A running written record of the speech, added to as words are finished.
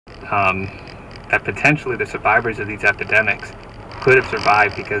that potentially the survivors of these epidemics could have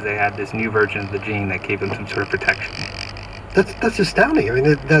survived because they had this new version of the gene that gave them some sort of protection. That's astounding. I mean,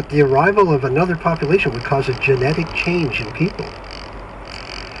 that the arrival of another population would cause a genetic change in people.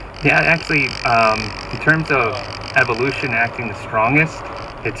 Yeah, actually, in terms of evolution acting the strongest,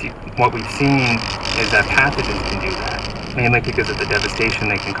 it's what we've seen is that pathogens can do that, mainly because of the devastation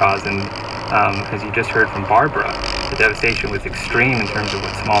they can cause. And as you just heard from Barbara, the devastation was extreme in terms of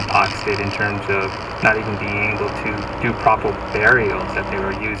what smallpox did, in terms of not even being able to do proper burials, that they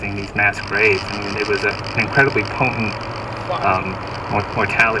were using these mass graves. I mean, it was an incredibly potent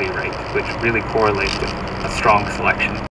mortality rate, which really correlates with a strong selection.